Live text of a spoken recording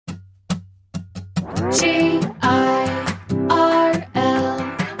GIRLSCAMP,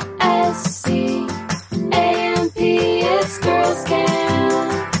 it's Girls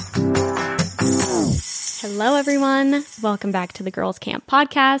Camp. Hello, everyone. Welcome back to the Girls Camp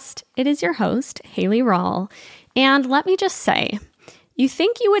podcast. It is your host, Haley Rawl. And let me just say, you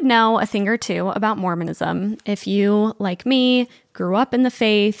think you would know a thing or two about Mormonism if you, like me, grew up in the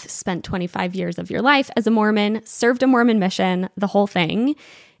faith, spent 25 years of your life as a Mormon, served a Mormon mission, the whole thing.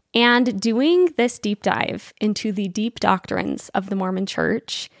 And doing this deep dive into the deep doctrines of the Mormon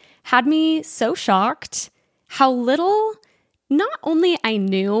Church had me so shocked how little not only I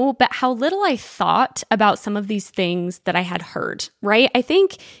knew, but how little I thought about some of these things that I had heard, right? I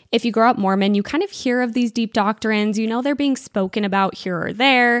think if you grow up Mormon, you kind of hear of these deep doctrines, you know they're being spoken about here or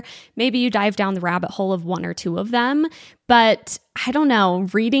there. Maybe you dive down the rabbit hole of one or two of them. But I don't know,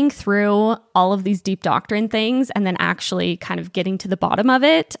 reading through all of these deep doctrine things and then actually kind of getting to the bottom of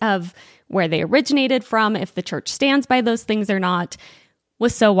it, of where they originated from, if the church stands by those things or not,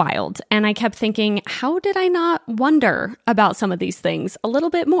 was so wild. And I kept thinking, how did I not wonder about some of these things a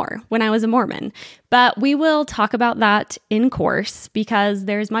little bit more when I was a Mormon? But we will talk about that in course because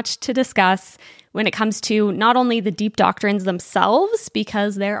there's much to discuss when it comes to not only the deep doctrines themselves,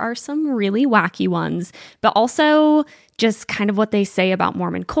 because there are some really wacky ones, but also just kind of what they say about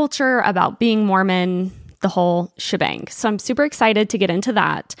Mormon culture, about being Mormon, the whole shebang. So I'm super excited to get into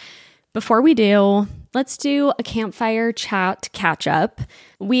that. Before we do, let's do a campfire chat catch up.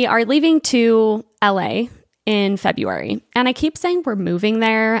 We are leaving to LA in February, and I keep saying we're moving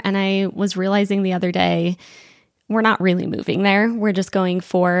there, and I was realizing the other day, we're not really moving there. We're just going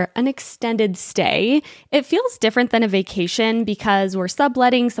for an extended stay. It feels different than a vacation because we're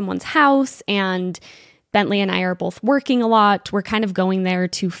subletting someone's house, and Bentley and I are both working a lot. We're kind of going there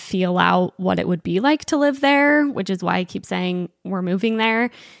to feel out what it would be like to live there, which is why I keep saying we're moving there.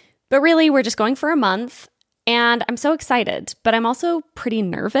 But really, we're just going for a month, and I'm so excited, but I'm also pretty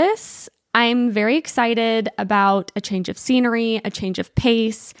nervous. I'm very excited about a change of scenery, a change of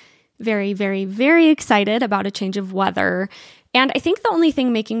pace, very, very, very excited about a change of weather. And I think the only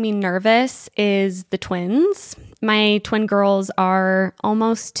thing making me nervous is the twins. My twin girls are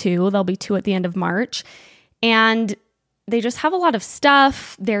almost 2. They'll be 2 at the end of March. And they just have a lot of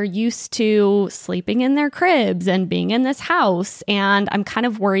stuff. They're used to sleeping in their cribs and being in this house. And I'm kind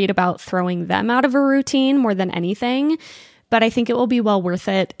of worried about throwing them out of a routine more than anything. But I think it will be well worth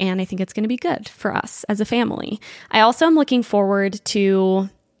it. And I think it's going to be good for us as a family. I also am looking forward to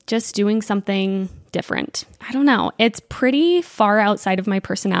just doing something different. I don't know. It's pretty far outside of my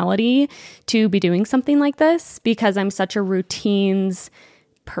personality to be doing something like this because I'm such a routines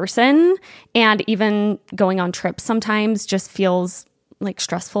person, and even going on trips sometimes just feels like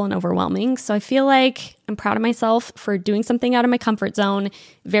stressful and overwhelming. So I feel like I'm proud of myself for doing something out of my comfort zone.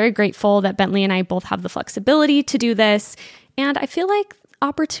 Very grateful that Bentley and I both have the flexibility to do this. And I feel like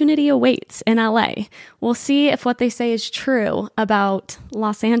opportunity awaits in LA. We'll see if what they say is true about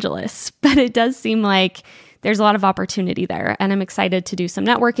Los Angeles, but it does seem like there's a lot of opportunity there, and I'm excited to do some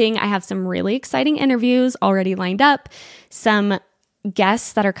networking. I have some really exciting interviews already lined up, some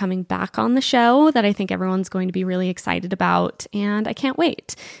guests that are coming back on the show that I think everyone's going to be really excited about, and I can't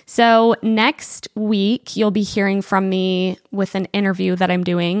wait. So next week, you'll be hearing from me with an interview that I'm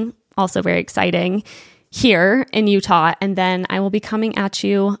doing, also very exciting, here in Utah, and then I will be coming at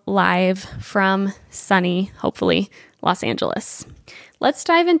you live from sunny, hopefully, Los Angeles. Let's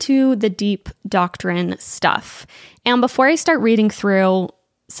dive into the deep doctrine stuff. And before I start reading through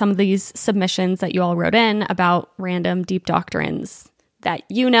some of these submissions that you all wrote in about random deep doctrines that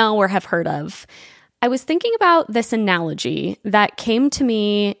you know or have heard of, I was thinking about this analogy that came to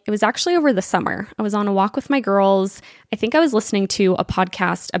me. It was actually over the summer. I was on a walk with my girls. I think I was listening to a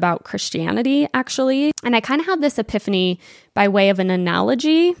podcast about Christianity, actually. And I kind of had this epiphany by way of an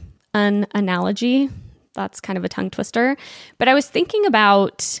analogy. That's kind of a tongue twister. But I was thinking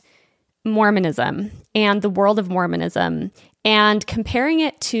about Mormonism and the world of Mormonism and comparing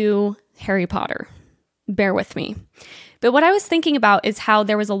it to Harry Potter. Bear with me. But what I was thinking about is how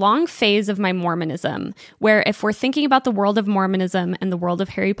there was a long phase of my Mormonism where if we're thinking about the world of Mormonism and the world of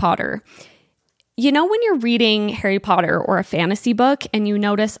Harry Potter, you know when you're reading Harry Potter or a fantasy book and you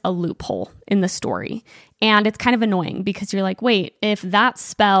notice a loophole in the story, and it's kind of annoying because you're like, wait, if that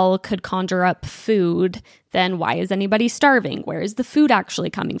spell could conjure up food, then why is anybody starving? Where is the food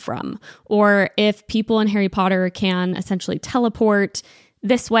actually coming from? Or if people in Harry Potter can essentially teleport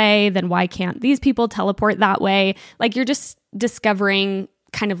this way, then why can't these people teleport that way? Like you're just discovering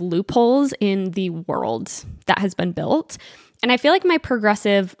kind of loopholes in the world that has been built. And I feel like my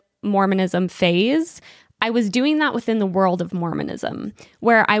progressive Mormonism phase, I was doing that within the world of Mormonism,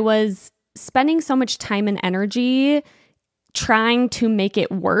 where I was spending so much time and energy trying to make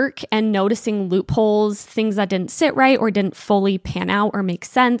it work and noticing loopholes, things that didn't sit right or didn't fully pan out or make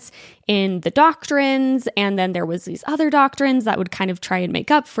sense in the doctrines. And then there was these other doctrines that would kind of try and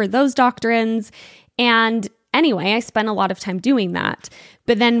make up for those doctrines. And anyway, I spent a lot of time doing that.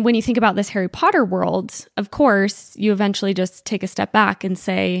 But then when you think about this Harry Potter world, of course, you eventually just take a step back and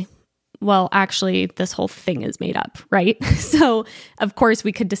say, well, actually, this whole thing is made up, right? So, of course,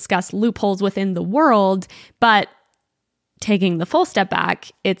 we could discuss loopholes within the world, but taking the full step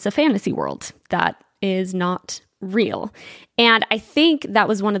back, it's a fantasy world that is not real. And I think that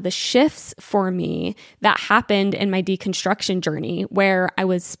was one of the shifts for me that happened in my deconstruction journey, where I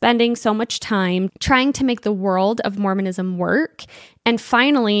was spending so much time trying to make the world of Mormonism work. And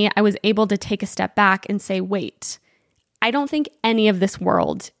finally, I was able to take a step back and say, wait, I don't think any of this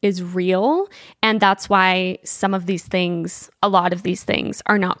world is real. And that's why some of these things, a lot of these things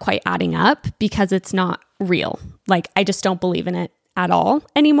are not quite adding up, because it's not real. Like, I just don't believe in it at all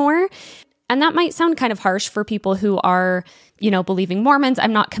anymore. And that might sound kind of harsh for people who are, believing Mormons.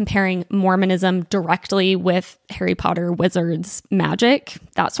 I'm not comparing Mormonism directly with Harry Potter, wizards, magic,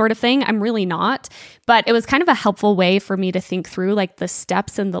 that sort of thing. I'm really not. But it was kind of a helpful way for me to think through like the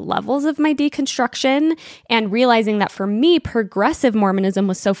steps and the levels of my deconstruction, and realizing that for me, progressive Mormonism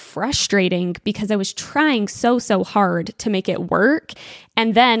was so frustrating because I was trying so hard to make it work.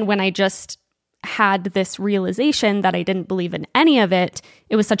 And then when I just had this realization that I didn't believe in any of it,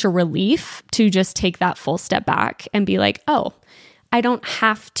 it was such a relief to just take that full step back and be like, oh, I don't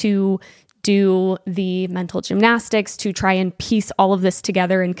have to do the mental gymnastics to try and piece all of this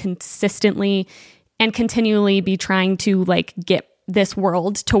together and consistently and continually be trying to like get this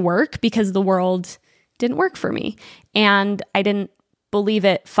world to work, because the world didn't work for me and I didn't believe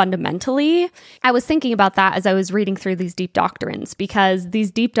it fundamentally. I was thinking about that as I was reading through these deep doctrines, because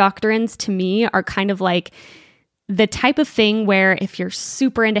these deep doctrines to me are kind of like the type of thing where if you're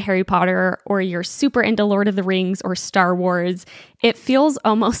super into Harry Potter or you're super into Lord of the Rings or Star Wars, it feels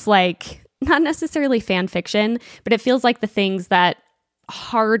almost like not necessarily fan fiction, but it feels like the things that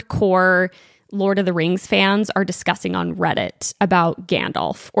hardcore Lord of the Rings fans are discussing on Reddit about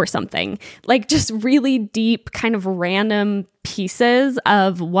Gandalf or something. Like just really deep, kind of random pieces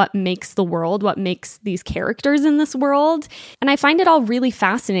of what makes the world, what makes these characters in this world. And I find it all really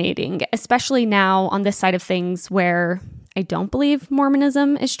fascinating, especially now on this side of things where I don't believe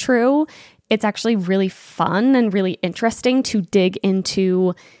Mormonism is true. It's actually really fun and really interesting to dig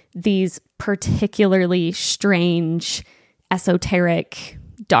into these particularly strange, esoteric,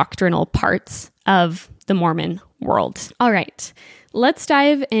 doctrinal parts of the Mormon world. All right, let's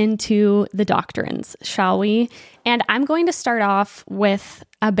dive into the doctrines, shall we? And I'm going to start off with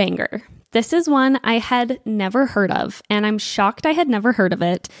a banger. This is one I had never heard of, and I'm shocked I had never heard of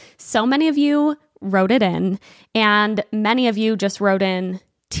it. So many of you wrote it in, and many of you just wrote in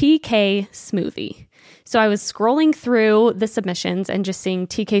TK Smoothie. So I was scrolling through the submissions and just seeing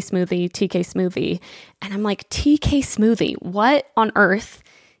TK Smoothie, and I'm like, TK Smoothie, what on earth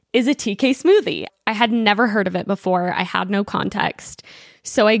is a TK Smoothie? I had never heard of it before. I had no context.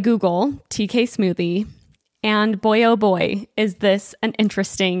 So I Google TK Smoothie, and boy, oh boy, is this an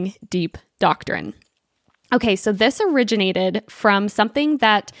interesting, deep doctrine. Okay, so this originated from something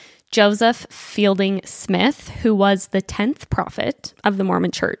that Joseph Fielding Smith, who was the 10th prophet of the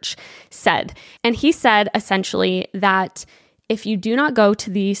Mormon Church, said. And he said essentially that if you do not go to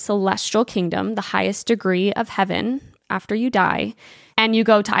the celestial kingdom, the highest degree of heaven after you die, and you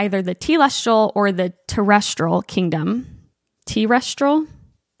go to either the telestial or the terrestrial kingdom. Terrestrial?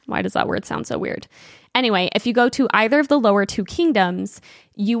 Why does that word sound so weird? Anyway, if you go to either of the lower two kingdoms,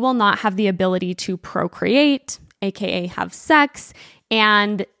 you will not have the ability to procreate, aka have sex.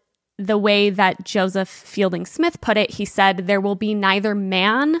 And the way that Joseph Fielding Smith put it, he said, there will be neither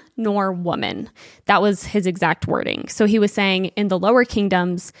man nor woman. That was his exact wording. So he was saying in the lower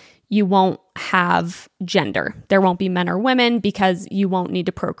kingdoms, you won't have gender. There won't be men or women because you won't need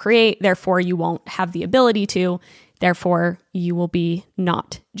to procreate. Therefore, you won't have the ability to. Therefore, you will be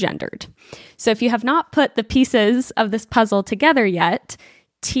not gendered. So if you have not put the pieces of this puzzle together yet,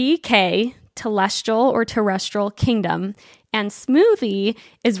 TK, telestial or terrestrial kingdom, and smoothie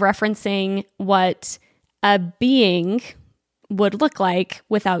is referencing what a being would look like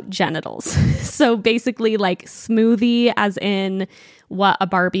without genitals. So basically like smoothie as in what a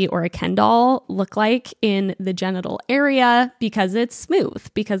Barbie or a Ken doll look like in the genital area because it's smooth,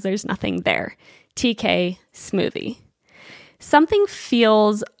 because there's nothing there. TK smoothie. Something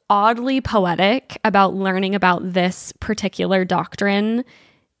feels oddly poetic about learning about this particular doctrine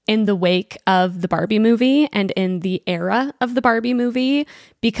in the wake of the Barbie movie and in the era of the Barbie movie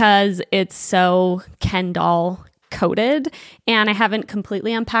because it's so Ken doll coded. And I haven't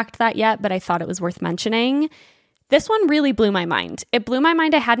completely unpacked that yet, but I thought it was worth mentioning. This one really blew my mind. It blew my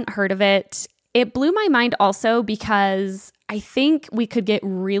mind. I hadn't heard of it. It blew my mind also because I think we could get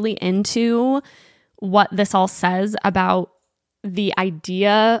really into what this all says about the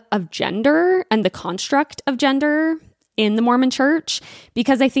idea of gender and the construct of gender in the Mormon church,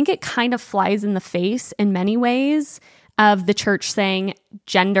 because I think it kind of flies in the face in many ways of the church saying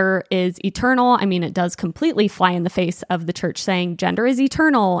gender is eternal. I mean, it does completely fly in the face of the church saying gender is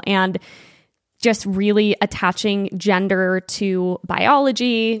eternal and just really attaching gender to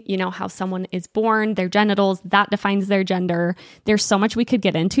biology, you know, how someone is born, their genitals, that defines their gender. There's so much we could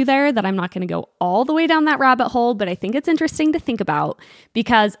get into there that I'm not going to go all the way down that rabbit hole, but I think it's interesting to think about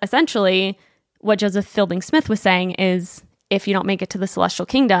because essentially what Joseph Fielding Smith was saying is if you don't make it to the celestial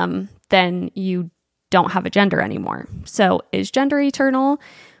kingdom, then you don't have a gender anymore. So is gender eternal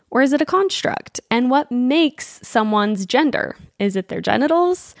or is it a construct? And what makes someone's gender? Is it their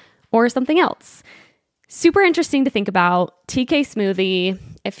genitals or something else? Super interesting to think about. TK Smoothie,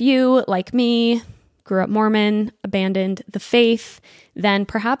 if you, like me, grew up Mormon, abandoned the faith, then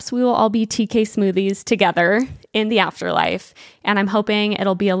perhaps we will all be TK Smoothies together in the afterlife. And I'm hoping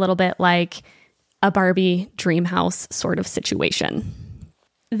it'll be a little bit like a Barbie dream house sort of situation.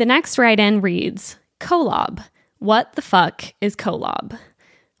 The next write-in reads, Kolob. What the fuck is Kolob?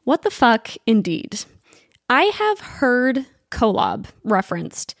 What the fuck indeed. I have heard Kolob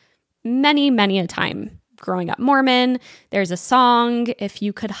referenced many a time growing up Mormon. There's a song, If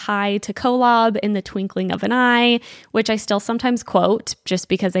You Could Hie to Kolob in the Twinkling of an Eye, which I still sometimes quote just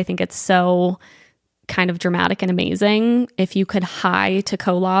because I think it's so kind of dramatic and amazing. If you could hie to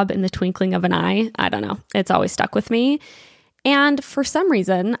Kolob in the twinkling of an eye. I don't know. It's always stuck with me. And for some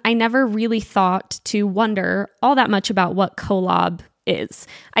reason, I never really thought to wonder all that much about what Kolob is.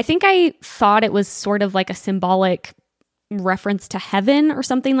 I think I thought it was sort of like a symbolic reference to heaven or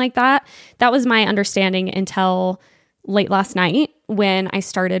something like that. That was my understanding until late last night when I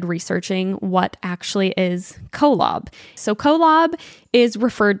started researching what actually is Kolob. So Kolob is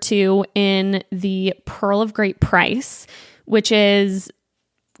referred to in the Pearl of Great Price, which is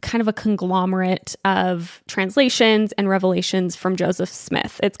kind of a conglomerate of translations and revelations from Joseph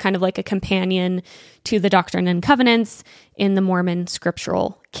Smith. It's kind of like a companion to the Doctrine and Covenants in the Mormon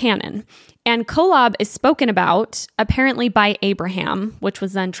scriptural canon. And Kolob is spoken about apparently by Abraham, which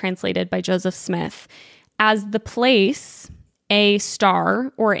was then translated by Joseph Smith, as the place, a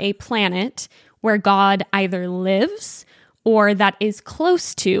star or a planet where God either lives or that is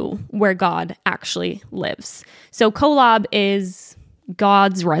close to where God actually lives. So Kolob is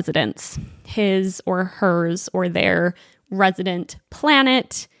God's residence, his or hers or their resident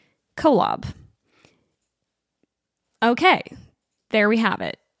planet, Kolob. Okay, there we have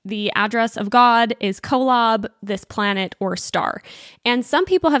it. The address of God is Kolob, this planet or star. And some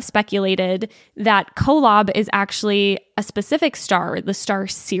people have speculated that Kolob is actually a specific star, the star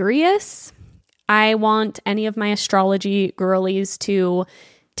Sirius. I want any of my astrology girlies to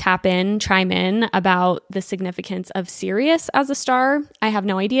chime in about the significance of Sirius as a star. I have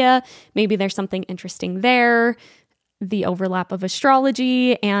no idea. Maybe there's something interesting there. The overlap of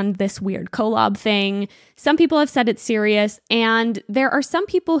astrology and this weird Kolob thing. Some people have said it's Sirius, and there are some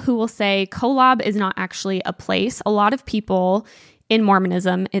people who will say Kolob is not actually a place. A lot of people in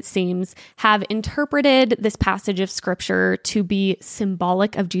Mormonism, it seems, have interpreted this passage of scripture to be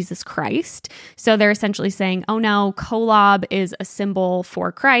symbolic of Jesus Christ. So they're essentially saying, oh no, Kolob is a symbol for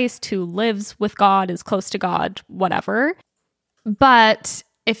Christ who lives with God, is close to God, whatever. But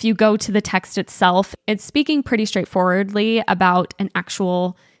if you go to the text itself, it's speaking pretty straightforwardly about an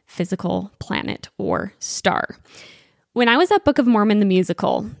actual physical planet or star. When I was at Book of Mormon, the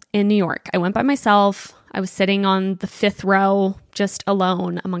musical in New York, I went by myself. I was sitting on the 5th row, just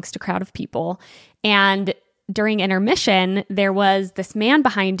alone amongst a crowd of people. And during intermission, there was this man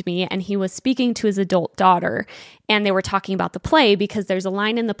behind me, and he was speaking to his adult daughter. And they were talking about the play because there's a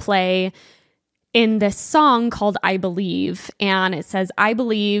line in the play in this song called I Believe. And it says, I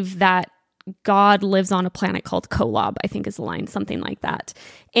believe that God lives on a planet called Kolob, I think is the line, something like that.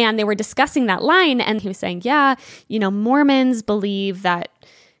 And they were discussing that line, and he was saying, yeah, Mormons believe that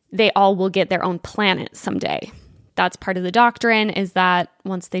they all will get their own planet someday. That's part of the doctrine, is that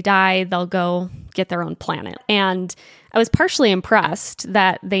once they die, they'll go get their own planet. And I was partially impressed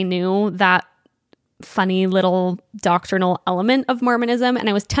that they knew that funny little doctrinal element of Mormonism. And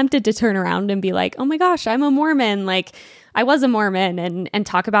I was tempted to turn around and be like, oh my gosh, I'm a Mormon. Like, I was a Mormon and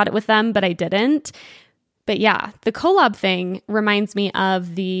talk about it with them, but I didn't. But yeah, the Kolob thing reminds me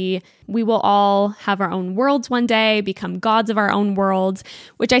of we will all have our own worlds one day, become gods of our own worlds,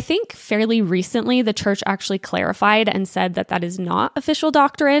 which I think fairly recently the church actually clarified and said that that is not official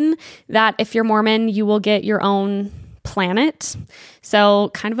doctrine, that if you're Mormon, you will get your own planet. So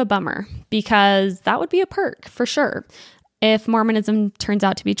kind of a bummer, because that would be a perk for sure. If Mormonism turns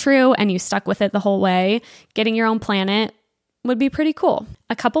out to be true and you stuck with it the whole way, getting your own planet would be pretty cool.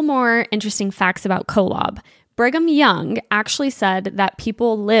 A couple more interesting facts about Kolob. Brigham Young actually said that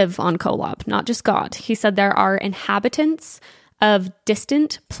people live on Kolob, not just God. He said there are inhabitants of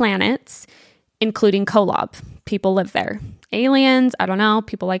distant planets, including Kolob. People live there. Aliens, I don't know.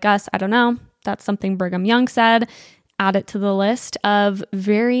 People like us, I don't know. That's something Brigham Young said. Add it to the list of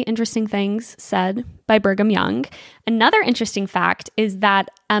very interesting things said by Brigham Young. Another interesting fact is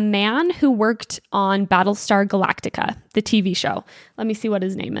that a man who worked on Battlestar Galactica, the TV show, let me see what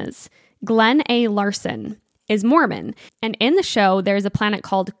his name is, Glenn A. Larson, is Mormon. And in the show, there's a planet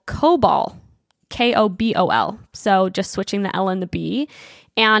called Kobol, Kobol. So just switching the L and the B.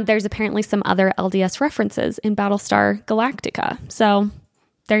 And there's apparently some other LDS references in Battlestar Galactica. So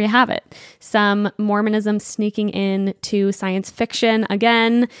there you have it. Some Mormonism sneaking in to science fiction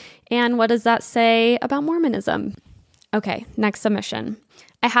again. And what does that say about Mormonism? Okay, next submission.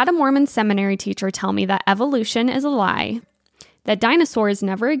 I had a Mormon seminary teacher tell me that evolution is a lie, that dinosaurs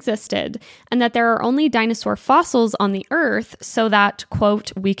never existed, and that there are only dinosaur fossils on the earth so that,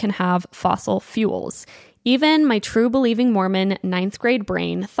 quote, we can have fossil fuels. Even my true believing Mormon 9th grade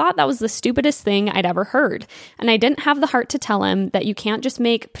brain thought that was the stupidest thing I'd ever heard, and I didn't have the heart to tell him that you can't just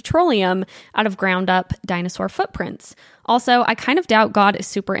make petroleum out of ground up dinosaur footprints. Also, I kind of doubt God is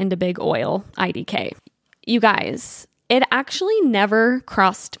super into big oil, IDK. You guys, it actually never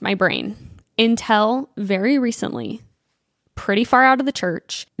crossed my brain until very recently, pretty far out of the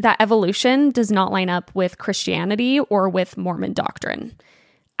church, that evolution does not line up with Christianity or with Mormon doctrine.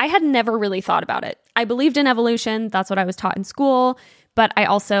 I had never really thought about it. I believed in evolution. That's what I was taught in school. But I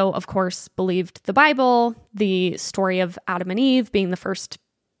also, of course, believed the Bible, the story of Adam and Eve being the first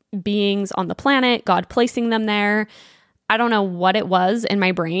beings on the planet, God placing them there. I don't know what it was in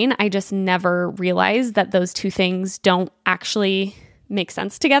my brain. I just never realized that those two things don't actually make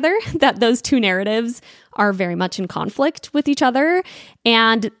sense together, that those two narratives are very much in conflict with each other.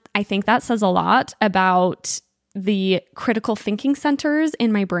 And I think that says a lot about the critical thinking centers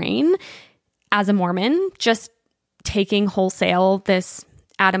in my brain as a Mormon, just taking wholesale this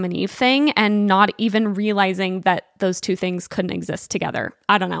Adam and Eve thing and not even realizing that those two things couldn't exist together.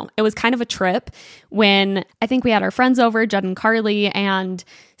 I don't know. It was kind of a trip when I think we had our friends over, Judd and Carly, and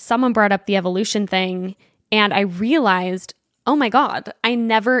someone brought up the evolution thing. And I realized, oh my God, I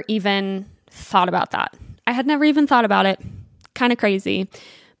never even thought about that. I had never even thought about it. Kind of crazy.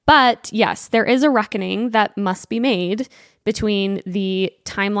 But yes, there is a reckoning that must be made between the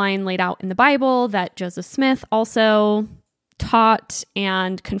timeline laid out in the Bible that Joseph Smith also taught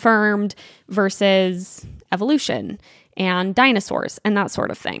and confirmed versus evolution and dinosaurs and that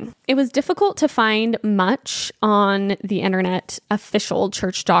sort of thing. It was difficult to find much on the internet official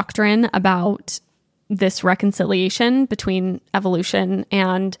church doctrine about this reconciliation between evolution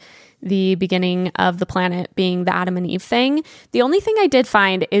and the beginning of the planet being the Adam and Eve thing. The only thing I did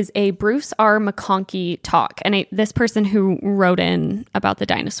find is a Bruce R. McConkie talk. And this person who wrote in about the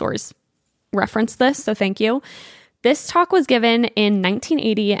dinosaurs referenced this, so thank you. This talk was given in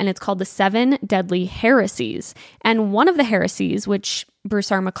 1980, and it's called The 7 Deadly Heresies. And one of the heresies, which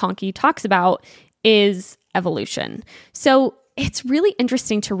Bruce R. McConkie talks about, is evolution. So it's really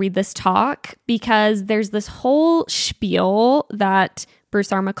interesting to read this talk because there's this whole spiel that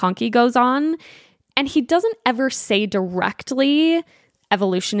Bruce R. McConkie goes on, and he doesn't ever say directly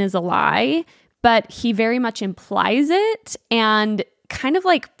evolution is a lie, but he very much implies it and kind of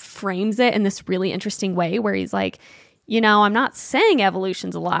like frames it in this really interesting way where he's like, you know, I'm not saying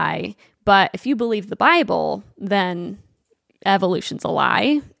evolution's a lie, but if you believe the Bible, then evolution's a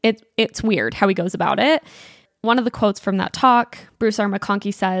lie. It's weird how he goes about it. One of the quotes from that talk, Bruce R.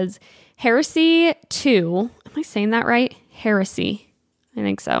 McConkie says, Heresy 2, am I saying that right? Heresy. I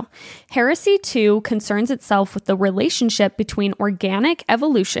think so. Heresy 2 concerns itself with the relationship between organic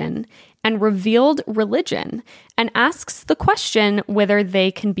evolution and revealed religion and asks the question whether they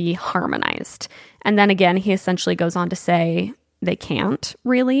can be harmonized. And then again, he essentially goes on to say they can't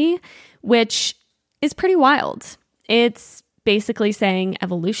really, which is pretty wild. It's basically saying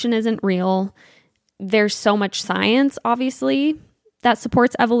evolution isn't real. There's so much science, obviously, that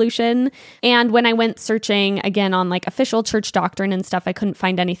supports evolution. And when I went searching again on like official church doctrine and stuff, I couldn't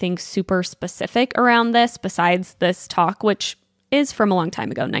find anything super specific around this besides this talk, which is from a long time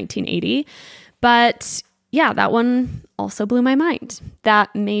ago, 1980. But yeah, that one also blew my mind,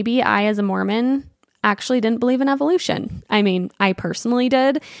 that maybe I, as a Mormon, actually didn't believe in evolution. I mean, I personally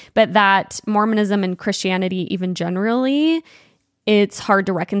did, but that Mormonism and Christianity, even generally, it's hard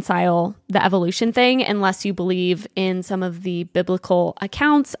to reconcile the evolution thing unless you believe in some of the biblical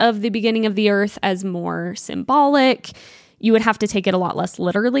accounts of the beginning of the earth as more symbolic. You would have to take it a lot less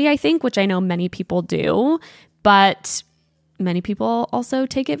literally, I think, which I know many people do, but many people also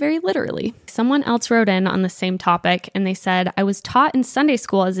take it very literally. Someone else wrote in on the same topic and they said, I was taught in Sunday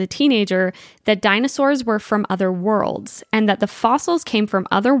school as a teenager that dinosaurs were from other worlds and that the fossils came from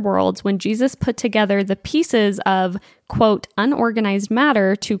other worlds when Jesus put together the pieces of, quote, unorganized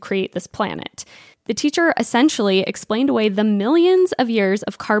matter to create this planet. The teacher essentially explained away the millions of years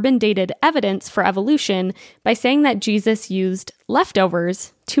of carbon-dated evidence for evolution by saying that Jesus used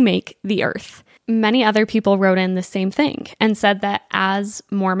leftovers to make the earth. Many other people wrote in the same thing and said that as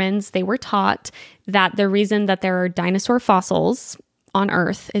Mormons, they were taught that the reason that there are dinosaur fossils on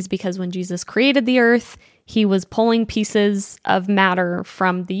Earth is because when Jesus created the Earth, he was pulling pieces of matter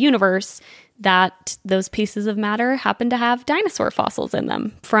from the universe, that those pieces of matter happen to have dinosaur fossils in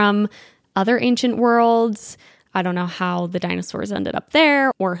them from other ancient worlds. I don't know how the dinosaurs ended up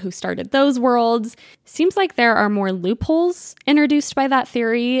there or who started those worlds. Seems like there are more loopholes introduced by that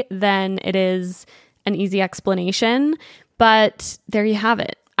theory than it is an easy explanation, but there you have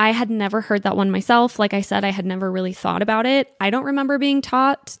it. I had never heard that one myself. Like I said, I had never really thought about it. I don't remember being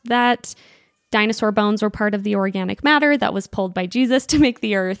taught that dinosaur bones were part of the organic matter that was pulled by Jesus to make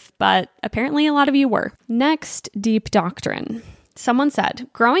the earth, but apparently a lot of you were. Next, deep doctrine. Someone said,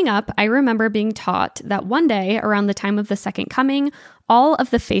 growing up, I remember being taught that one day around the time of the second coming, all of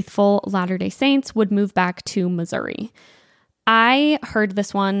the faithful Latter-day Saints would move back to Missouri. I heard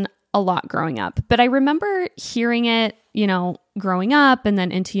this one a lot growing up, but I remember hearing it, growing up and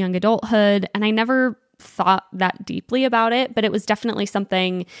then into young adulthood, and I never thought that deeply about it, but it was definitely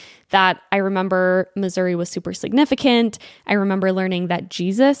something that I remember Missouri was super significant. I remember learning that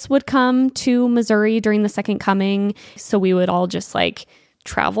Jesus would come to Missouri during the second coming. So we would all just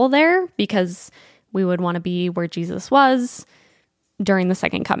travel there because we would want to be where Jesus was during the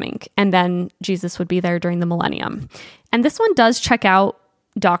second coming. And then Jesus would be there during the millennium. And this one does check out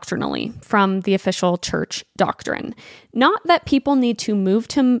doctrinally from the official church doctrine. Not that people need to move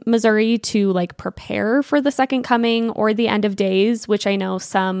to Missouri to prepare for the second coming or the end of days, which I know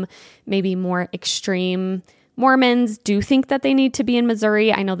some maybe more extreme Mormons do think that they need to be in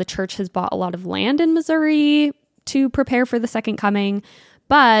Missouri. I know the church has bought a lot of land in Missouri to prepare for the second coming.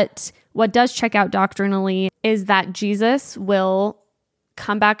 But what does check out doctrinally is that Jesus will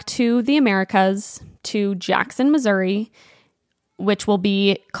come back to the Americas, to Jackson, Missouri, which will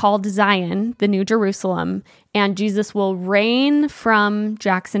be called Zion, the New Jerusalem, and Jesus will reign from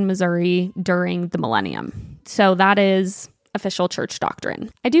Jackson, Missouri during the millennium. So that is official church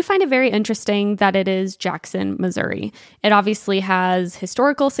doctrine. I do find it very interesting that it is Jackson, Missouri. It obviously has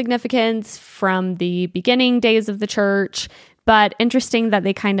historical significance from the beginning days of the church, but interesting that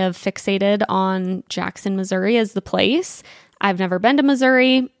they kind of fixated on Jackson, Missouri as the place. I've never been to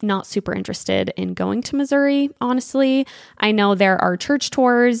Missouri, not super interested in going to Missouri, honestly. I know there are church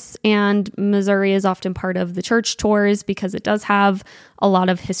tours, and Missouri is often part of the church tours because it does have a lot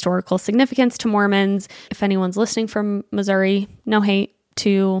of historical significance to Mormons. If anyone's listening from Missouri, no hate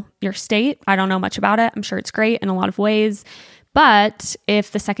to your state. I don't know much about it. I'm sure it's great in a lot of ways. But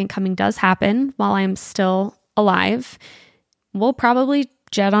if the second coming does happen while I'm still alive, we'll probably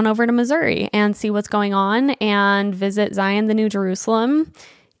jet on over to Missouri and see what's going on and visit Zion, the New Jerusalem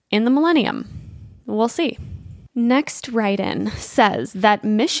in the millennium. We'll see. Next write-in says that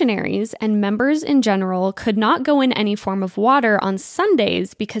missionaries and members in general could not go in any form of water on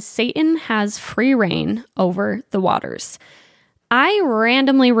Sundays because Satan has free reign over the waters. I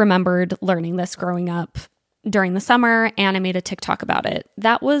randomly remembered learning this growing up during the summer, and I made a TikTok about it.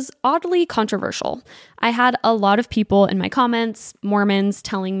 That was oddly controversial. I had a lot of people in my comments, Mormons,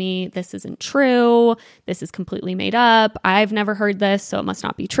 telling me this isn't true, this is completely made up, I've never heard this, so it must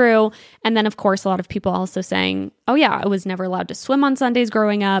not be true. And then, of course, a lot of people also saying, oh yeah, I was never allowed to swim on Sundays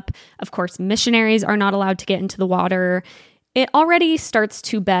growing up. Of course, missionaries are not allowed to get into the water. It already starts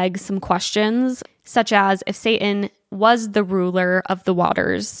to beg some questions, such as if Satan was the ruler of the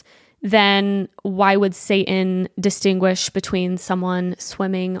waters, then why would Satan distinguish between someone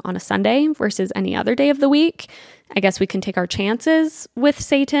swimming on a Sunday versus any other day of the week? I guess we can take our chances with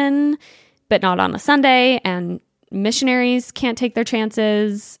Satan, but not on a Sunday, and missionaries can't take their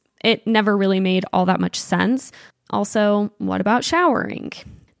chances. It never really made all that much sense. Also, what about showering?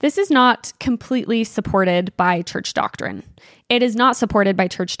 This is not completely supported by church doctrine. It is not supported by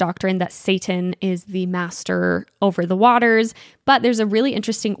church doctrine that Satan is the master over the waters, but there's a really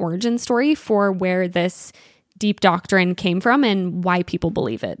interesting origin story for where this deep doctrine came from and why people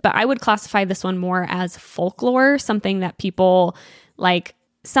believe it. But I would classify this one more as folklore, something that people like,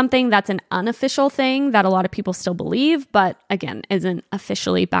 something that's an unofficial thing that a lot of people still believe, but again, isn't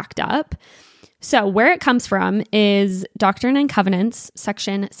officially backed up. So where it comes from is Doctrine and Covenants,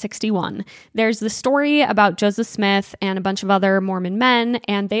 section 61. There's the story about Joseph Smith and a bunch of other Mormon men,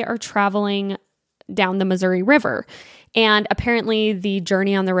 and they are traveling down the Missouri River. And apparently the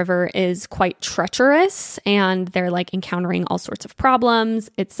journey on the river is quite treacherous, and they're like encountering all sorts of problems,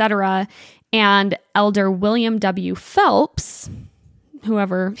 etc. And Elder William W. Phelps,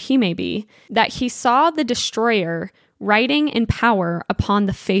 whoever he may be, that he saw the destroyer riding in power upon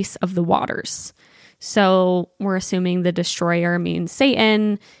the face of the waters. So we're assuming the destroyer means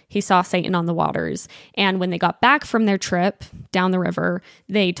Satan. He saw Satan on the waters. And when they got back from their trip down the river,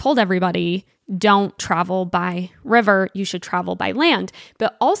 they told everybody, don't travel by river, you should travel by land.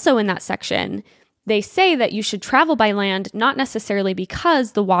 But also in that section, they say that you should travel by land, not necessarily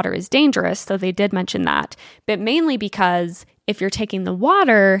because the water is dangerous, though they did mention that, but mainly because if you're taking the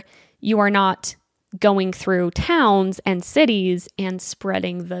water, you are not going through towns and cities and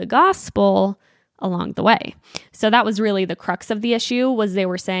spreading the gospel along the way. So that was really the crux of the issue, was they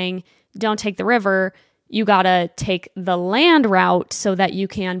were saying, don't take the river, you gotta take the land route so that you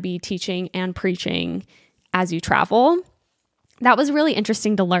can be teaching and preaching as you travel. That was really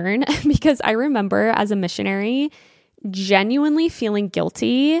interesting to learn because I remember as a missionary genuinely feeling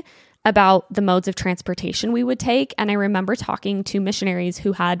guilty about the modes of transportation we would take. And I remember talking to missionaries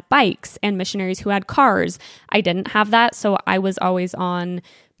who had bikes and missionaries who had cars. I didn't have that, so I was always on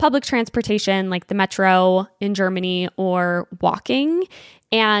public transportation like the metro in Germany or walking.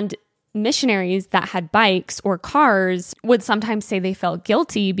 And missionaries that had bikes or cars would sometimes say they felt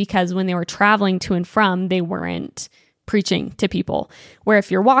guilty because when they were traveling to and from, they weren't preaching to people. Where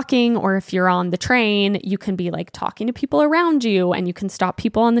if you're walking or if you're on the train, you can be like talking to people around you and you can stop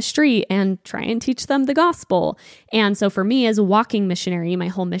people on the street and try and teach them the gospel. And so for me as a walking missionary, my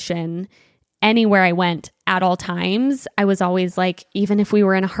whole mission, anywhere I went at all times, I was always like, even if we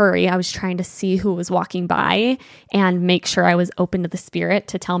were in a hurry, I was trying to see who was walking by and make sure I was open to the Spirit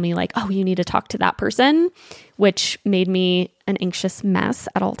to tell me like, oh, you need to talk to that person, which made me an anxious mess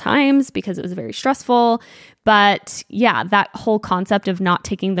at all times because it was very stressful. But yeah, that whole concept of not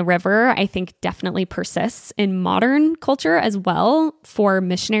taking the river, I think definitely persists in modern culture as well for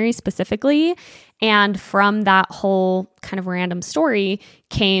missionaries specifically. And from that whole kind of random story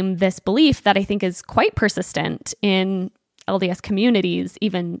came this belief that I think is quite persistent in LDS communities,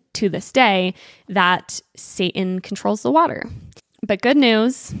 even to this day, that Satan controls the water. But good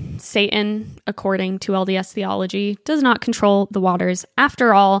news, Satan, according to LDS theology, does not control the waters.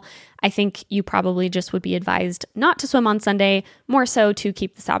 After all, I think you probably just would be advised not to swim on Sunday, more so to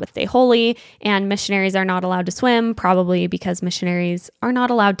keep the Sabbath day holy. And missionaries are not allowed to swim, probably because missionaries are not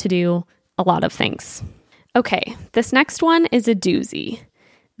allowed to do a lot of things. Okay, this next one is a doozy.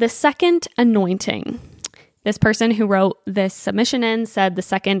 The second anointing. This person who wrote this submission in said the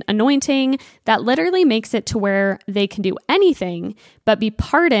second anointing that literally makes it to where they can do anything but be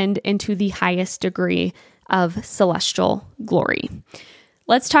pardoned into the highest degree of celestial glory.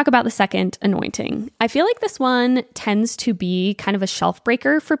 Let's talk about the second anointing. I feel like this one tends to be kind of a shelf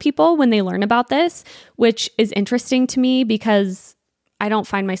breaker for people when they learn about this, which is interesting to me because I don't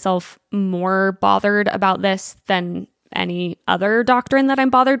find myself more bothered about this than any other doctrine that I'm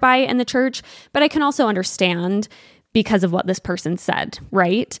bothered by in the church, but I can also understand because of what this person said,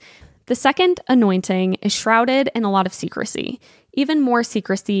 right? The second anointing is shrouded in a lot of secrecy, even more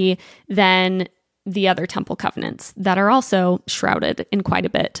secrecy than the other temple covenants that are also shrouded in quite a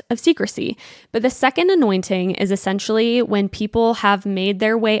bit of secrecy. But the second anointing is essentially when people have made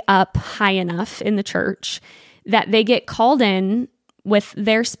their way up high enough in the church that they get called in with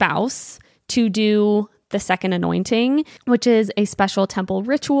their spouse to do the second anointing, which is a special temple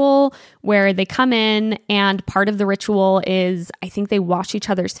ritual where they come in and part of the ritual is, I think they wash each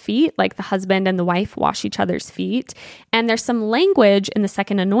other's feet, like the husband and the wife wash each other's feet. And there's some language in the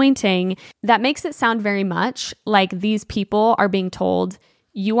second anointing that makes it sound very much like these people are being told,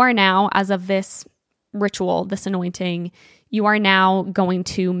 you are now, as of this ritual, this anointing, you are now going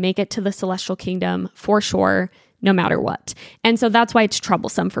to make it to the celestial kingdom for sure, no matter what. And so that's why it's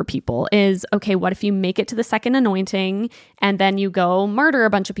troublesome for people is, okay, what if you make it to the second anointing and then you go murder a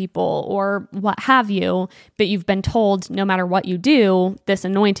bunch of people or what have you, but you've been told no matter what you do, this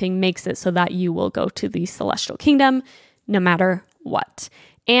anointing makes it so that you will go to the celestial kingdom no matter what.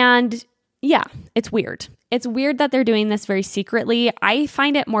 And yeah, it's weird. It's weird that they're doing this very secretly. I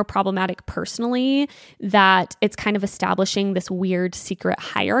find it more problematic personally that it's kind of establishing this weird secret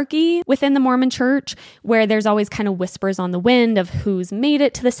hierarchy within the Mormon church where there's always kind of whispers on the wind of who's made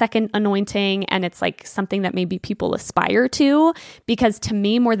it to the second anointing. And it's like something that maybe people aspire to, because to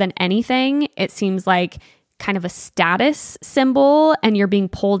me, more than anything, it seems like kind of a status symbol, and you're being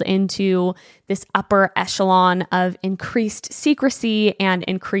pulled into this upper echelon of increased secrecy and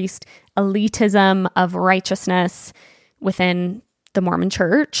increased elitism of righteousness within the Mormon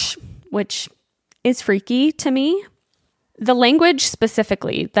church, which is freaky to me. The language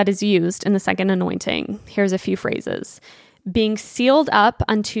specifically that is used in the second anointing, here's a few phrases: being sealed up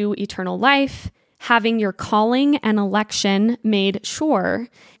unto eternal life, having your calling and election made sure,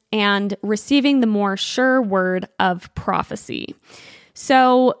 and receiving the more sure word of prophecy.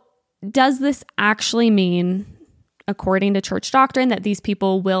 So does this actually mean, according to church doctrine, that these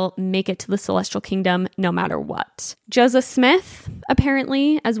people will make it to the celestial kingdom no matter what? Joseph Smith,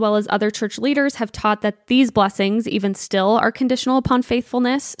 apparently, as well as other church leaders, have taught that these blessings even still are conditional upon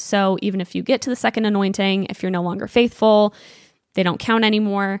faithfulness. So even if you get to the second anointing, if you're no longer faithful, they don't count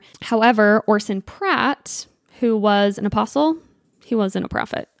anymore. However, Orson Pratt, who was an apostle, he wasn't a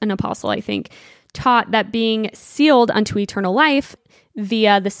prophet, an apostle, I think, taught that being sealed unto eternal life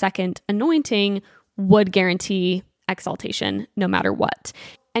via the second anointing would guarantee exaltation no matter what.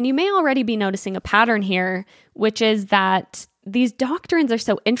 And you may already be noticing a pattern here, which is that these doctrines are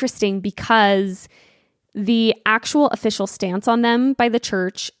so interesting because the actual official stance on them by the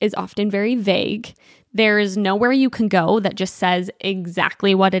church is often very vague. There is nowhere you can go that just says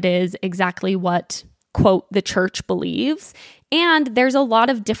exactly what it is, exactly what, quote, the church believes. And there's a lot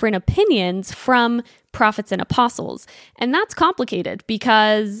of different opinions from prophets and apostles. And that's complicated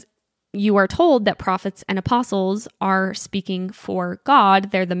because you are told that prophets and apostles are speaking for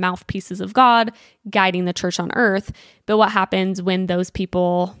God. They're the mouthpieces of God, guiding the church on earth. But what happens when those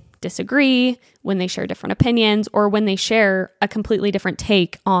people disagree, when they share different opinions, or when they share a completely different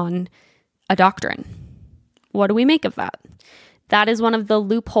take on a doctrine? What do we make of that? That is one of the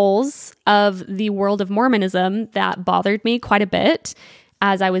loopholes of the world of Mormonism that bothered me quite a bit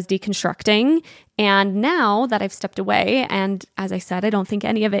as I was deconstructing. And now that I've stepped away, and as I said, I don't think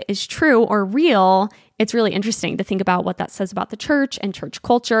any of it is true or real, it's really interesting to think about what that says about the church and church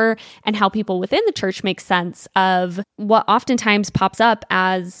culture and how people within the church make sense of what oftentimes pops up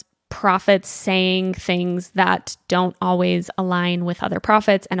as prophets saying things that don't always align with other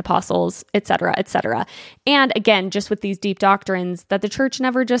prophets and apostles, etc., etc. And again, just with these deep doctrines that the church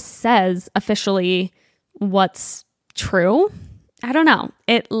never just says officially what's true. I don't know.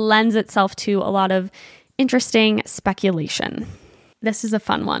 It lends itself to a lot of interesting speculation. This is a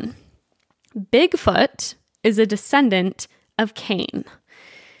fun one. Bigfoot is a descendant of Cain.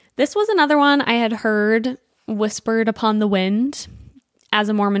 This was another one I had heard whispered upon the wind as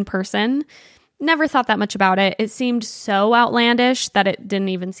a Mormon person. Never thought that much about it. It seemed so outlandish that it didn't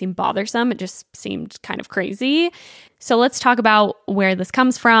even seem bothersome. It just seemed kind of crazy. So let's talk about where this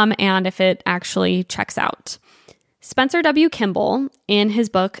comes from and if it actually checks out. Spencer W. Kimball, in his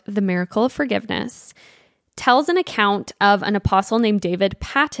book, The Miracle of Forgiveness, tells an account of an apostle named David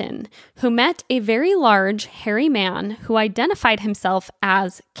Patton, who met a very large, hairy man who identified himself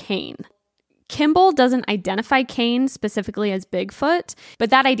as Cain. Kimball doesn't identify Cain specifically as Bigfoot, but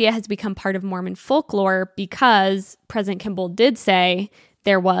that idea has become part of Mormon folklore because President Kimball did say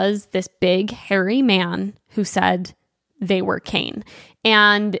there was this big, hairy man who said they were Cain.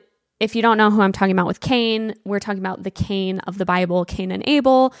 And if you don't know who I'm talking about with Cain, we're talking about the Cain of the Bible, Cain and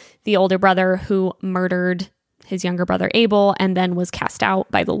Abel, the older brother who murdered his younger brother Abel and then was cast out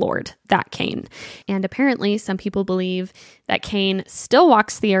by the Lord, that Cain. And apparently some people believe that Cain still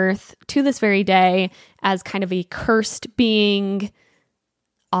walks the earth to this very day as kind of a cursed being,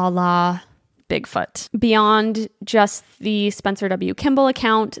 a la Bigfoot. Beyond just the Spencer W. Kimball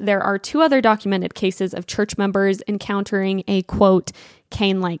account, there are two other documented cases of church members encountering a, quote,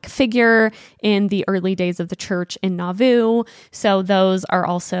 Cain-like figure in the early days of the church in Nauvoo. So those are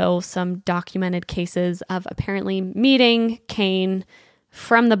also some documented cases of apparently meeting Cain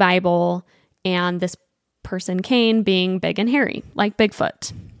from the Bible and this person Cain being big and hairy, like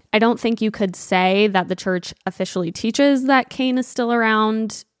Bigfoot. I don't think you could say that the church officially teaches that Cain is still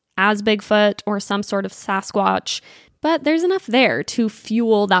around as Bigfoot or some sort of Sasquatch, but there's enough there to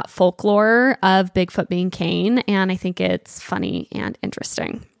fuel that folklore of Bigfoot being Cain, and I think it's funny and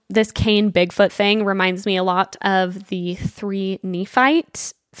interesting. This Cain Bigfoot thing reminds me a lot of the 3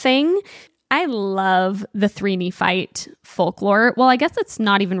 Nephite thing. I love the three Nephite folklore. Well, I guess it's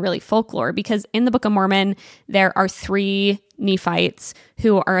not even really folklore because in the Book of Mormon, there are three Nephites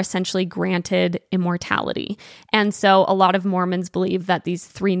who are essentially granted immortality. And so a lot of Mormons believe that these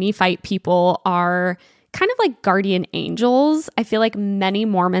three Nephite people are kind of like guardian angels. I feel like many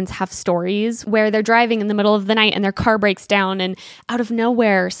Mormons have stories where they're driving in the middle of the night and their car breaks down and out of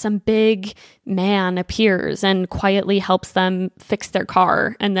nowhere, some big man appears and quietly helps them fix their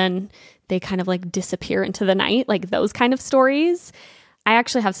car. And then they kind of like disappear into the night, like those kind of stories. I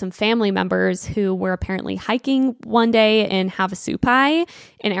actually have some family members who were apparently hiking one day in Havasupai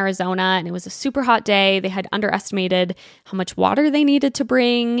in Arizona, and it was a super hot day. They had underestimated how much water they needed to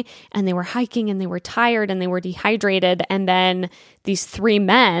bring, and they were hiking and they were tired and they were dehydrated. And then these three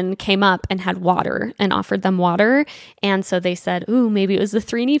men came up and had water and offered them water. And so they said, ooh, maybe it was the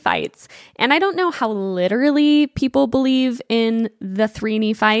three Nephites. And I don't know how literally people believe in the three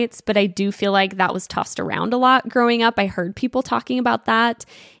Nephites, but I do feel like that was tossed around a lot growing up. I heard people talking about that.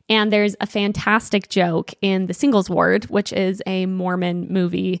 And there's a fantastic joke in The Singles Ward, which is a Mormon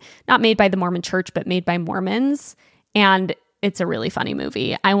movie, not made by the Mormon Church, but made by Mormons. And it's a really funny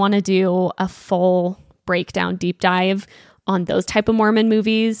movie. I want to do a full breakdown, deep dive on those type of Mormon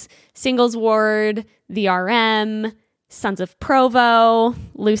movies. Singles Ward, The RM, Sons of Provo.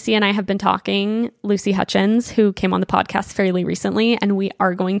 Lucy and I have been talking, Lucy Hutchins, who came on the podcast fairly recently, and we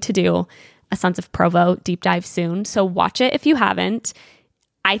are going to do a Sons of Provo deep dive soon. So watch it if you haven't.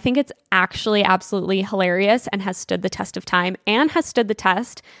 I think it's actually absolutely hilarious and has stood the test of time and has stood the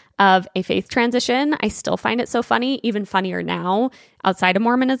test of a faith transition. I still find it so funny, even funnier now outside of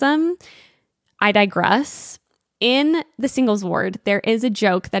Mormonism. I digress. In The Singles Ward, there is a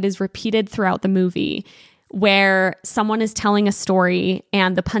joke that is repeated throughout the movie where someone is telling a story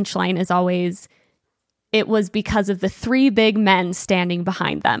and the punchline is always, it was because of the three big men standing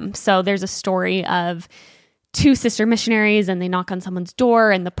behind them. So there's a story of two sister missionaries and they knock on someone's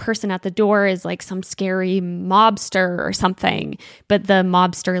door and the person at the door is like some scary mobster or something, but the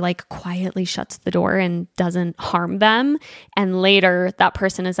mobster like quietly shuts the door and doesn't harm them. And later that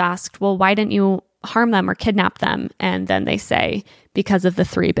person is asked, well, why didn't you harm them or kidnap them? And then they say, because of the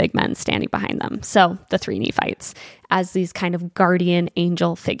three big men standing behind them. So the three Nephites as these kind of guardian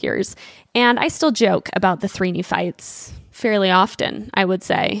angel figures. And I still joke about the three Nephites fairly often, I would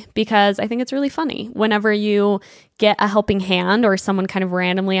say, because I think it's really funny. Whenever you get a helping hand or someone kind of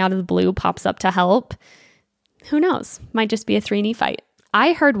randomly out of the blue pops up to help, who knows? Might just be a three Nephite.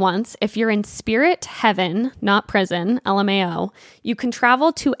 I heard once, if you're in spirit heaven, not prison, LMAO, you can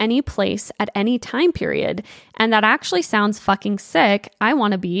travel to any place at any time period. And that actually sounds fucking sick. I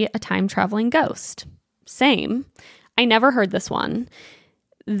want to be a time traveling ghost. Same. I never heard this one.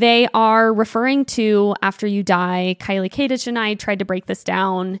 They are referring to after you die. Kylie Kadich and I tried to break this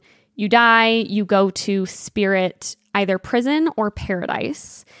down. You die, you go to spirit, either prison or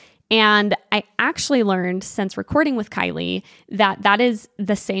paradise. And I actually learned since recording with Kylie that that is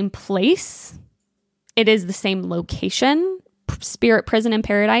the same place. It is the same location, spirit, prison, and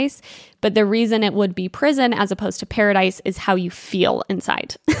paradise. But the reason it would be prison as opposed to paradise is how you feel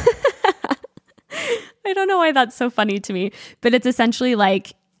inside. I don't know why that's so funny to me, but it's essentially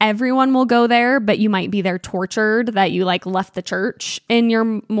like everyone will go there, but you might be there tortured that you like left the church in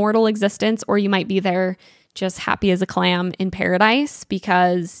your mortal existence, or you might be there just happy as a clam in paradise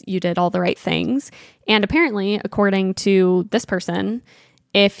because you did all the right things. And apparently, according to this person,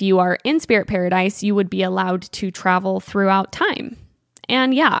 if you are in spirit paradise, you would be allowed to travel throughout time.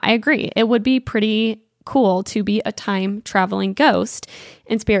 And yeah, I agree. It would be pretty cool to be a time traveling ghost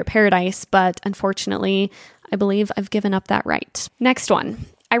in spirit paradise, but unfortunately, I believe I've given up that right. Next one.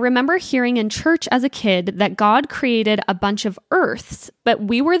 I remember hearing in church as a kid that God created a bunch of earths, but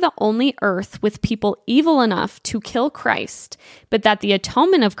we were the only earth with people evil enough to kill Christ, but that the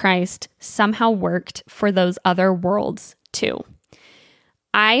atonement of Christ somehow worked for those other worlds too.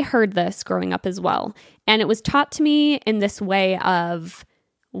 I heard this growing up as well, and it was taught to me in this way of,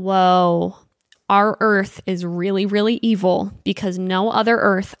 whoa, our earth is really, really evil because no other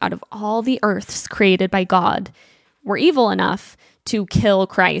earth out of all the earths created by God were evil enough to kill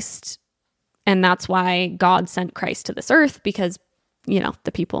Christ. And that's why God sent Christ to this earth because,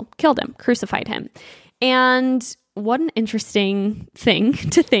 the people killed him, crucified him. And what an interesting thing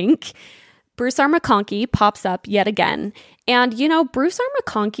to think. Bruce R. McConkie pops up yet again. And, Bruce R.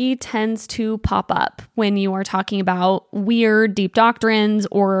 McConkie tends to pop up when you are talking about weird, deep doctrines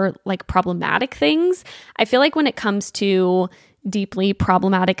or like problematic things. I feel like when it comes to deeply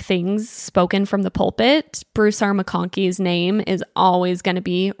problematic things spoken from the pulpit, Bruce R. McConkie's name is always going to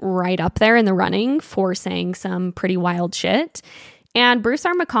be right up there in the running for saying some pretty wild shit. And Bruce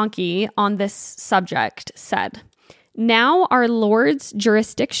R. McConkie on this subject said, "Now our Lord's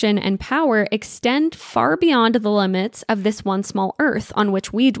jurisdiction and power extend far beyond the limits of this one small earth on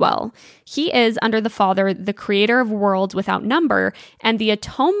which we dwell. He is, under the Father, the creator of worlds without number, and the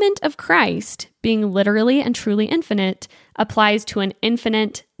atonement of Christ, being literally and truly infinite, applies to an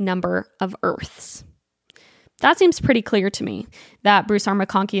infinite number of earths." That seems pretty clear to me, that Bruce R.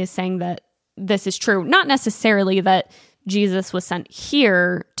 McConkie is saying that this is true. Not necessarily that Jesus was sent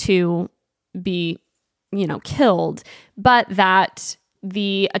here to be, killed, but that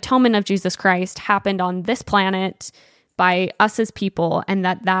the atonement of Jesus Christ happened on this planet by us as people, and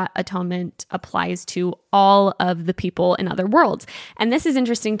that atonement applies to all of the people in other worlds. And this is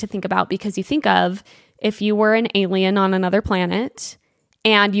interesting to think about, because you think of if you were an alien on another planet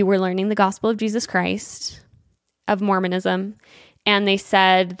and you were learning the gospel of Jesus Christ, of Mormonism, and they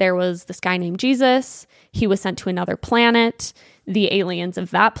said there was this guy named Jesus, he was sent to another planet, the aliens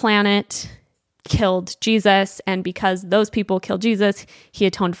of that planet killed Jesus, and because those people killed Jesus, he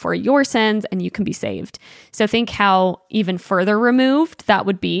atoned for your sins and you can be saved. So think how even further removed that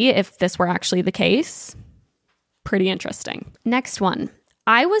would be if this were actually the case. Pretty interesting. Next one.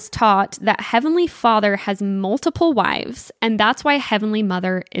 I was taught that Heavenly Father has multiple wives, and that's why Heavenly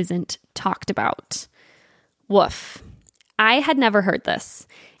Mother isn't talked about. Woof. I had never heard this.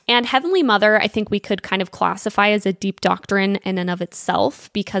 And Heavenly Mother, I think we could kind of classify as a deep doctrine in and of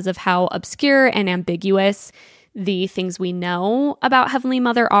itself because of how obscure and ambiguous the things we know about Heavenly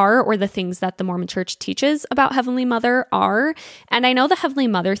Mother are, or the things that the Mormon Church teaches about Heavenly Mother are. And I know the Heavenly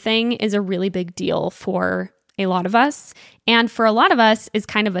Mother thing is a really big deal for a lot of us. And for a lot of us is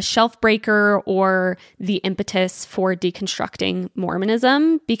kind of a shelf breaker or the impetus for deconstructing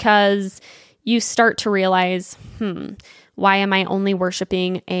Mormonism, because you start to realize, why am I only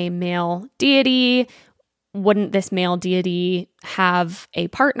worshiping a male deity? Wouldn't this male deity have a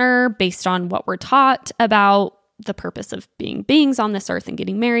partner based on what we're taught about the purpose of being beings on this earth and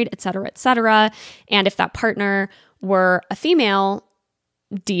getting married, et cetera, et cetera? And if that partner were a female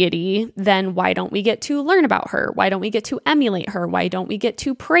deity, then why don't we get to learn about her? Why don't we get to emulate her? Why don't we get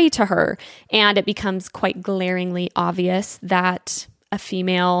to pray to her? And it becomes quite glaringly obvious that a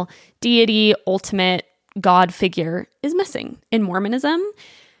female deity, ultimate God figure is missing in Mormonism.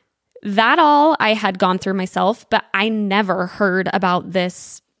 That all I had gone through myself, but I never heard about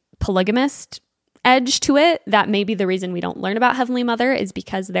this polygamist edge to it. That may be the reason we don't learn about Heavenly Mother, is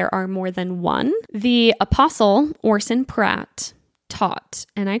because there are more than one. The Apostle Orson Pratt taught,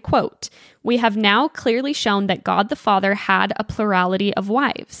 and I quote, "We have now clearly shown that God the Father had a plurality of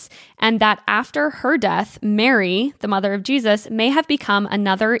wives, and that after her death, Mary, the mother of Jesus, may have become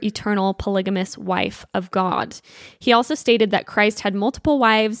another eternal polygamous wife of God. He also stated that Christ had multiple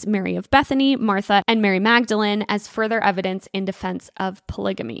wives, Mary of Bethany, Martha, and Mary Magdalene, as further evidence in defense of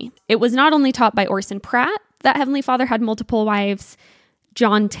polygamy." It was not only taught by Orson Pratt that Heavenly Father had multiple wives,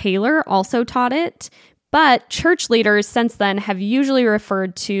 John Taylor also taught it. But church leaders since then have usually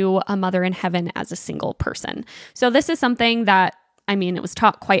referred to a mother in heaven as a single person. So this is something that, it was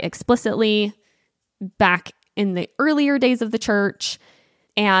taught quite explicitly back in the earlier days of the church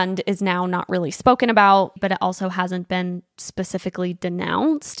and is now not really spoken about, but it also hasn't been specifically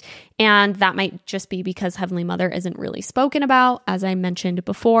denounced. And that might just be because Heavenly Mother isn't really spoken about, as I mentioned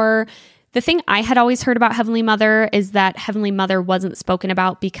before. The thing I had always heard about Heavenly Mother is that Heavenly Mother wasn't spoken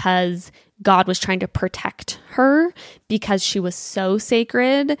about because God was trying to protect her, because she was so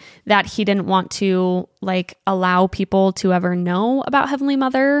sacred that he didn't want to allow people to ever know about Heavenly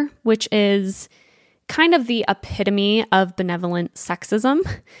Mother, which is kind of the epitome of benevolent sexism.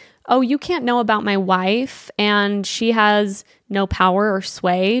 Oh, you can't know about my wife and she has no power or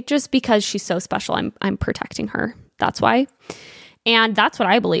sway just because she's so special. I'm protecting her. That's why. And that's what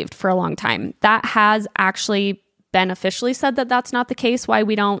I believed for a long time. That has actually been officially said that that's not the case, why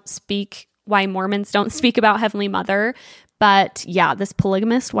Mormons don't speak about Heavenly Mother. But yeah, this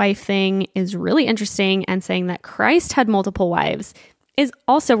polygamist wife thing is really interesting, and saying that Christ had multiple wives is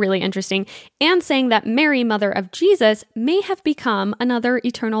also really interesting, and saying that Mary, mother of Jesus, may have become another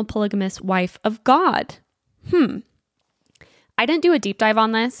eternal polygamous wife of God. I didn't do a deep dive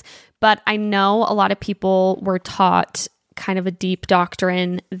on this, but I know a lot of people were taught kind of a deep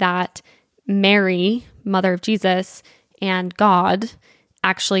doctrine that Mary, mother of Jesus, and God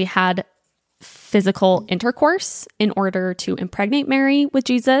actually had physical intercourse in order to impregnate Mary with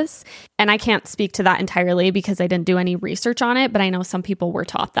Jesus. And I can't speak to that entirely because I didn't do any research on it, but I know some people were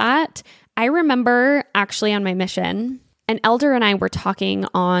taught that. I remember actually on my mission, an elder and I were talking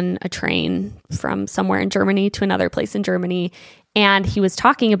on a train from somewhere in Germany to another place in Germany, And he was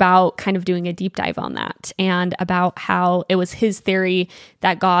talking about kind of doing a deep dive on that and about how it was his theory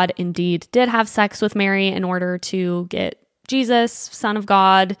that God indeed did have sex with Mary in order to get Jesus, Son of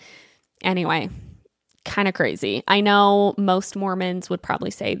God. Anyway, kind of crazy. I know most Mormons would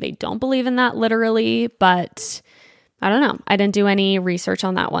probably say they don't believe in that literally, but I don't know. I didn't do any research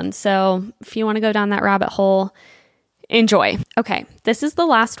on that one. So if you want to go down that rabbit hole, enjoy. Okay, this is the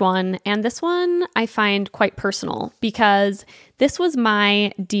last one. And this one I find quite personal because this was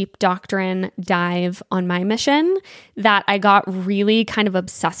my deep doctrine dive on my mission that I got really kind of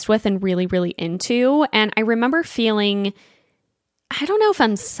obsessed with and really, really into. And I remember feeling, I don't know if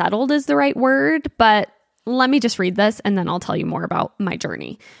unsettled is the right word, but let me just read this and then I'll tell you more about my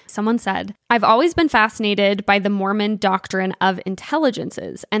journey. Someone said, I've always been fascinated by the Mormon doctrine of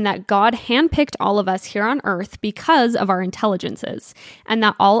intelligences and that God handpicked all of us here on earth because of our intelligences and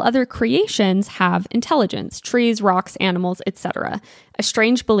that all other creations have intelligence, trees, rocks, animals, etc. A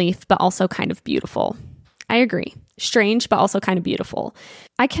strange belief, but also kind of beautiful. I agree. Strange, but also kind of beautiful.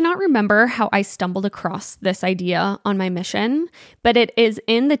 I cannot remember how I stumbled across this idea on my mission, but it is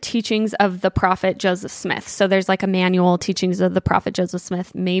in the teachings of the prophet Joseph Smith. So there's like a manual, Teachings of the Prophet Joseph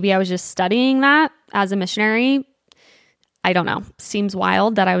Smith. Maybe I was just studying that as a missionary. I don't know. Seems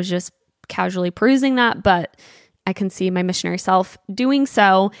wild that I was just casually perusing that, but I can see my missionary self doing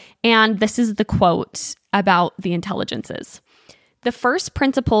so. And this is the quote about the intelligences. The first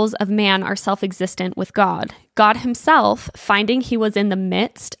principles of man are self-existent with God. God himself, finding he was in the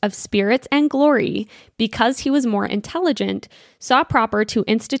midst of spirits and glory, because he was more intelligent, saw proper to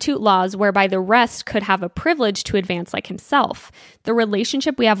institute laws whereby the rest could have a privilege to advance like himself. The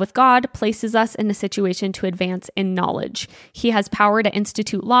relationship we have with God places us in a situation to advance in knowledge. He has power to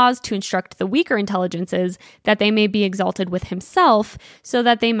institute laws to instruct the weaker intelligences that they may be exalted with himself, so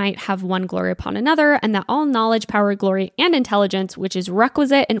that they might have one glory upon another, and that all knowledge, power, glory, and intelligence, which is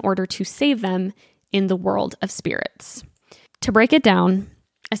requisite in order to save them in the world of spirits. To break it down,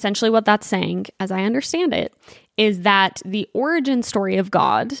 essentially what that's saying, as I understand it, is that the origin story of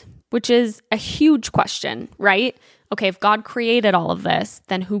God, which is a huge question, right? Okay, if God created all of this,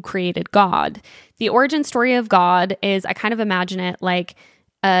 then who created God? The origin story of God is, I kind of imagine it like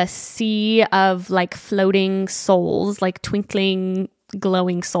a sea of like floating souls, like twinkling,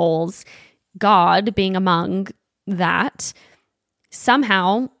 glowing souls, God being among that,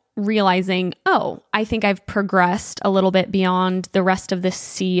 somehow realizing, oh, I think I've progressed a little bit beyond the rest of this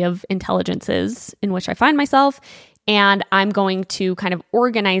sea of intelligences in which I find myself, and I'm going to kind of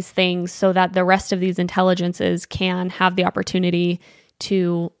organize things so that the rest of these intelligences can have the opportunity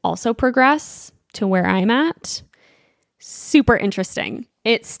to also progress to where I'm at. Super interesting.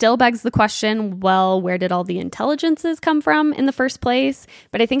 It still begs the question, well, where did all the intelligences come from in the first place?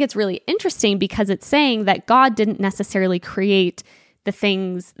 But I think it's really interesting because it's saying that God didn't necessarily create the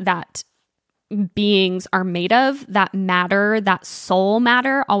things that beings are made of, that matter, that soul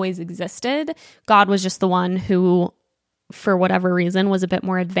matter always existed. God was just the one who, for whatever reason, was a bit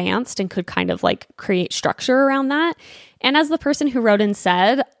more advanced and could kind of like create structure around that. And as the person who wrote in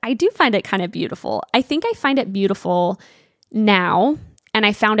said, I do find it kind of beautiful. I think I find it beautiful now, and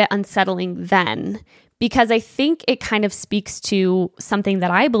I found it unsettling then, because I think it kind of speaks to something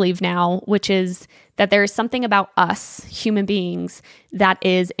that I believe now, which is that there is something about us, human beings, that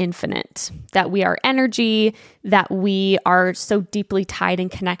is infinite, that we are energy, that we are so deeply tied and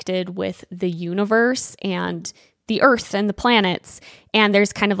connected with the universe and the earth and the planets. And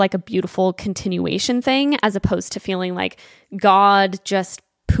there's kind of like a beautiful continuation thing, as opposed to feeling like God just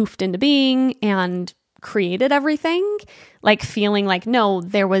poofed into being and created everything, like feeling like, no,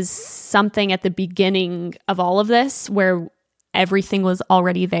 there was something at the beginning of all of this where everything was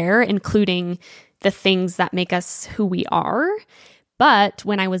already there, including the things that make us who we are. But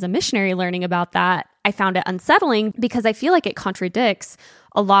when I was a missionary learning about that, I found it unsettling because I feel like it contradicts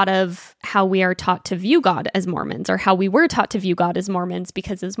a lot of how we are taught to view God as Mormons, or how we were taught to view God as Mormons,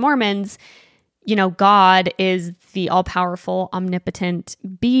 because as Mormons, you know, God is the all-powerful, omnipotent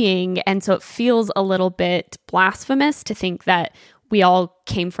being. And so it feels a little bit blasphemous to think that we all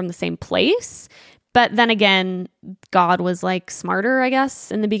came from the same place. But then again, God was like smarter, I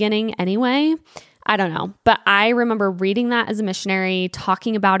guess, in the beginning anyway. I don't know. But I remember reading that as a missionary,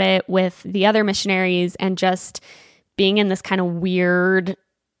 talking about it with the other missionaries, and just being in this kind of weird,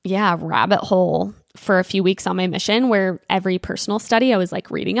 rabbit hole for a few weeks on my mission, where every personal study I was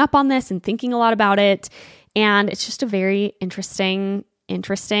like reading up on this and thinking a lot about it. And it's just a very interesting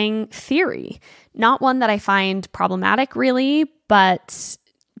theory. Not one that I find problematic really, but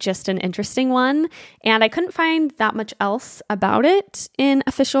just an interesting one. And I couldn't find that much else about it in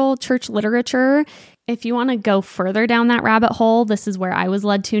official church literature. If you want to go further down that rabbit hole, this is where I was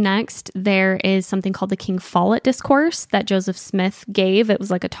led to next. There is something called the King Follett Discourse that Joseph Smith gave. It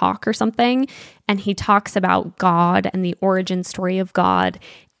was like a talk or something. And he talks about God and the origin story of God.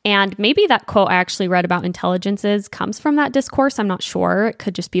 And maybe that quote I actually read about intelligences comes from that discourse. I'm not sure. It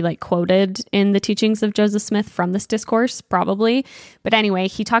could just be like quoted in the teachings of Joseph Smith from this discourse, probably. But anyway,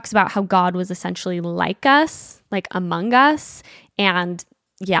 he talks about how God was essentially like us, like among us. And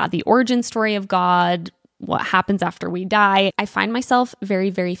yeah, the origin story of God, what happens after we die. I find myself very,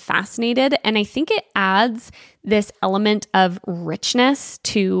 very fascinated. And I think it adds this element of richness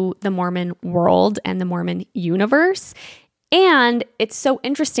to the Mormon world and the Mormon universe. And it's so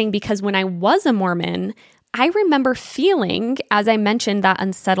interesting because when I was a Mormon, I remember feeling, as I mentioned, that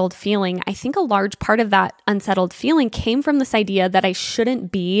unsettled feeling. I think a large part of that unsettled feeling came from this idea that I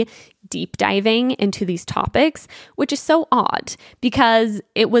shouldn't be deep diving into these topics, which is so odd because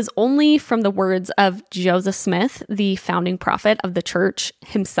it was only from the words of Joseph Smith, the founding prophet of the church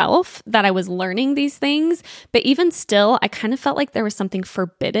himself, that I was learning these things. But even still, I kind of felt like there was something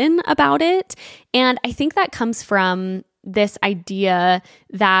forbidden about it. And I think that comes from this idea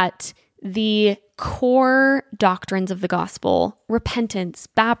that the core doctrines of the gospel, repentance,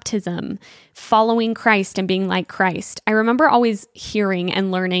 baptism, following Christ and being like Christ. I remember always hearing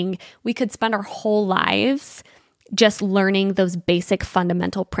and learning we could spend our whole lives just learning those basic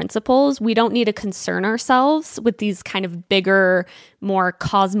fundamental principles. We don't need to concern ourselves with these kind of bigger, more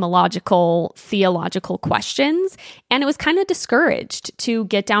cosmological, theological questions. And it was kind of discouraged to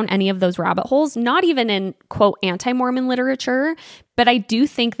get down any of those rabbit holes, not even in, quote, anti-Mormon literature. But I do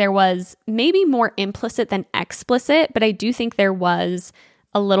think there was maybe more implicit than explicit, but I do think there was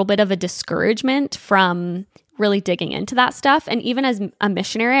a little bit of a discouragement from really digging into that stuff. And even as a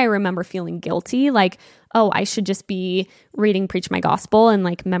missionary, I remember feeling guilty, like, oh, I should just be reading Preach My Gospel and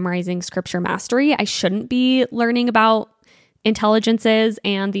like memorizing scripture mastery. I shouldn't be learning about intelligences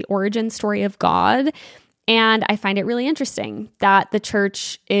and the origin story of God. And I find it really interesting that the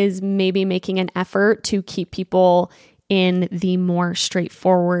church is maybe making an effort to keep people in the more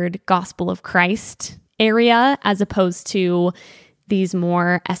straightforward gospel of Christ area, as opposed to these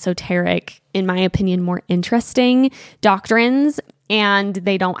more esoteric, in my opinion, more interesting doctrines. And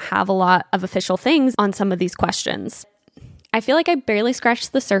they don't have a lot of official things on some of these questions. I feel like I barely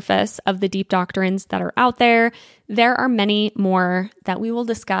scratched the surface of the deep doctrines that are out there. There are many more that we will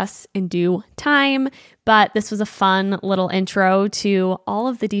discuss in due time, but this was a fun little intro to all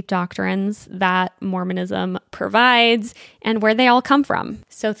of the deep doctrines that Mormonism provides and where they all come from.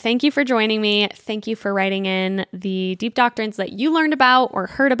 So thank you for joining me. Thank you for writing in the deep doctrines that you learned about or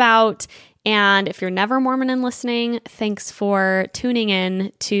heard about. And if you're never Mormon and listening, thanks for tuning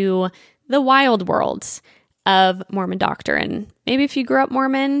in to the wild worlds of Mormon doctrine. Maybe if you grew up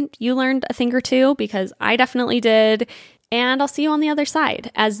Mormon, you learned a thing or two, because I definitely did. And I'll see you on the other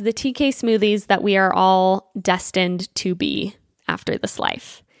side as the TK smoothies that we are all destined to be after this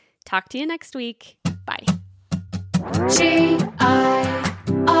life. Talk to you next week. Bye.